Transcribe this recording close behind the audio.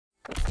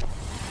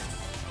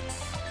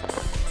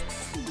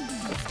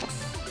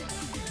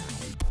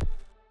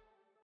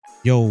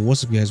Yo,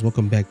 what's up guys?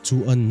 Welcome back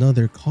to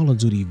another Call of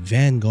Duty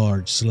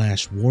Vanguard /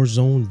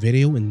 Warzone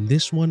video. In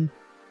this one,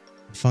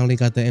 I finally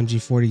got the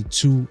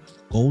MG42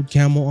 gold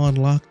camo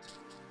unlocked,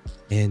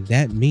 and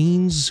that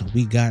means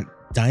we got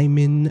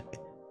diamond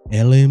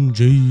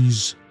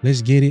LMGs.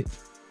 Let's get it.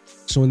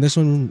 So in this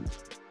one,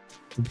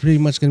 we're pretty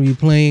much going to be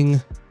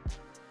playing,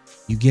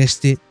 you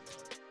guessed it,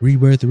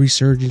 Rebirth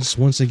Resurgence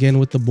once again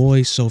with the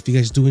boys. So if you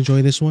guys do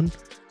enjoy this one,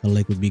 a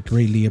like would be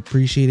greatly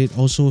appreciated.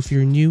 Also, if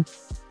you're new,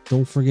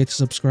 don't forget to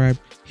subscribe,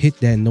 hit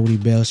that noti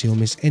bell so you don't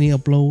miss any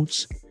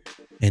uploads,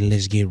 and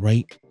let's get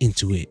right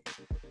into it.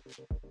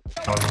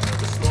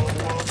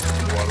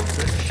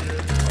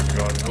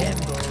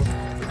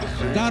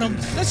 Got him.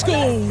 Let's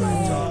go.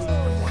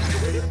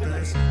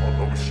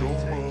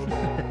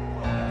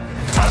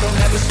 I don't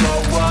ever slow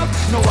up,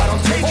 no I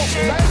don't take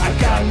shit. I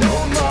got no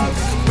love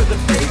for the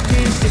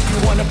fakeness. If you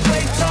wanna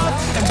play tough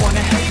and wanna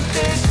hate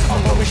this,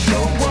 I'll always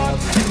show up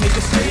and make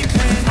a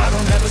statement. I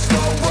don't ever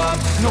slow up,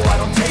 no I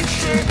don't take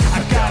shit.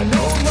 I got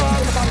no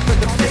love for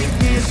the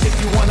fakeness. If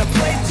you wanna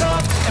play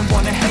tough and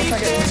wanna hate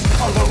this,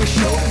 I'll always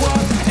show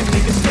up and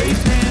make a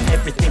statement.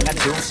 Everything I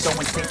do so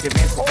instinctive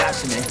and so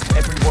passionate.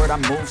 Every word I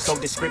move so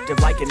descriptive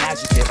like an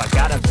adjective. I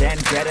got a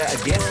vendetta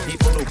against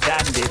people who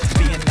patented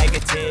being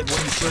negative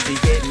when you should be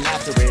getting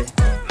after it.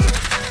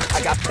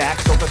 I got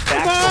facts over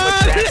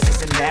tracks.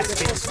 This and that,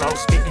 spitting slow,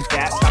 spitting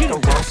fast. Got the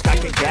roast, got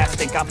the gas,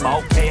 think I'm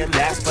okay at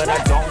last, but I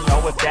don't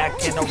know if that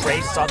can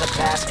erase all the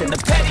past. And the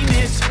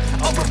pettiness,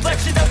 a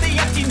reflection of the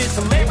emptiness.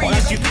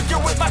 Hilarious, you think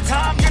you're with my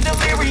time, you're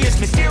delirious.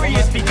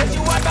 Mysterious, because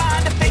you hide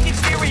behind a fake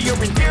exterior.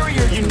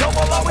 Inferior, you know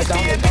I'll always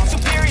be a bit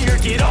superior.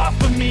 Get off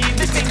of me,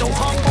 this ain't no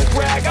humble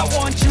brag. I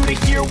want you to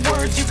hear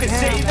words, you can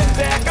say them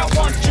back. I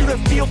want you to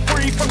feel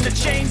free from the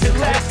chains at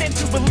last, and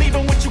to believe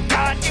in what you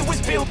got, it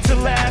was built to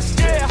last,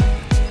 yeah.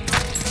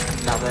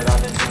 Now that I've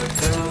been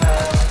through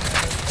hell,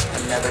 I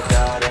never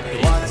got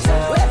anyone's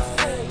help.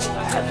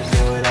 I had to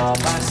do it all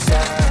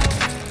myself.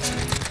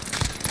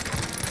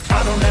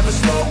 I don't ever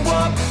slow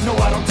up, no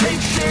I don't take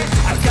shit.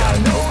 I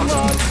got no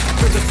love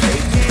for the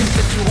fakeness.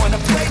 If you wanna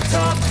play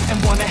tough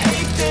and wanna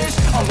hate this,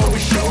 I'll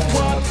always show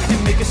up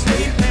and make a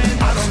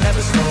statement. I don't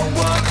ever slow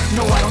up,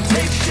 no I don't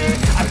take shit.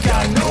 I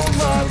got no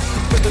love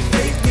for the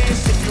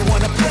fakeness. If you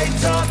wanna play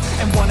tough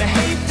and wanna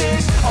hate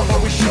this, I'll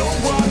always show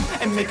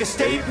up and make a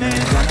statement.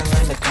 Gonna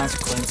learn the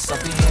consequence of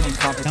being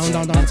incompetent.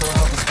 Down. Mental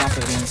health is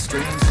confidence,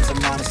 dreams into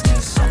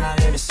modestness. I'm not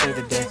here to save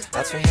the day,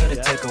 that's for you to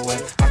take away.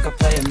 I could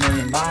play a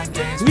million mind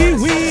games, but it's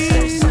hard to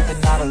say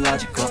something not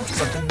illogical,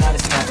 something that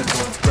is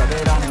topical. Rub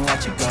it on and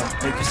watch it go,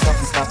 make yourself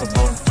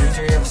unstoppable. Dreams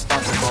are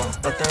irresponsible,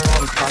 but they're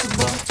always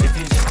possible. If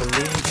you just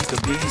believe, you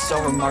could be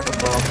so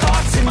remarkable.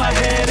 Thoughts in my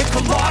head, a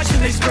collage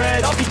and they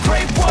spread. I'll be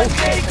great one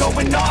day,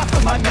 going off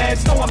of my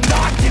meds. No, I'm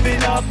not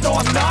giving up, no,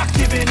 I'm not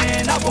giving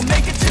in. I will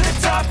make it to the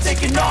top,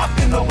 taking off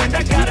in the wind.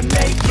 I gotta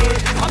make it,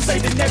 I'm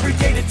saving every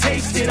day to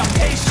taste it. I'm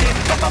patient,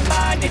 but my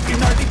mind, it can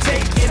hardly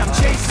take it. I'm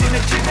chasing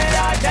a dream that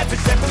I've had for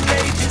several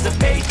ages. A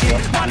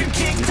vacant, modern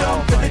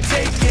kingdom for the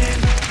taking.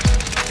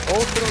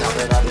 Now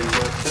that I've been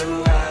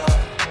through hell,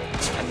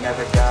 I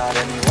never got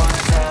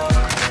anyone's help.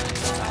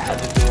 I had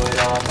to do it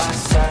all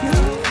myself.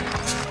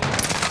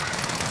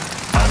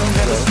 I don't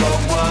ever slow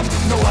up,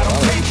 no I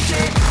don't take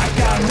shit. I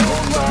got no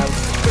love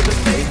for the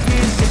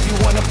fakeness. If you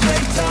wanna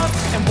play tough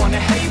and wanna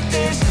hate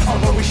this,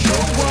 I'll always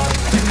show up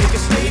and make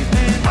a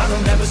statement. I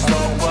don't ever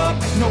slow up,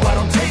 no I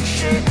don't take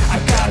shit. I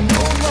got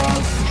no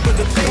love for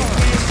the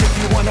fakeness. If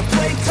you wanna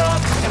play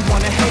tough and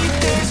wanna hate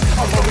this,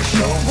 I'll always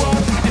show up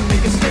and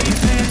make a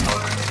statement.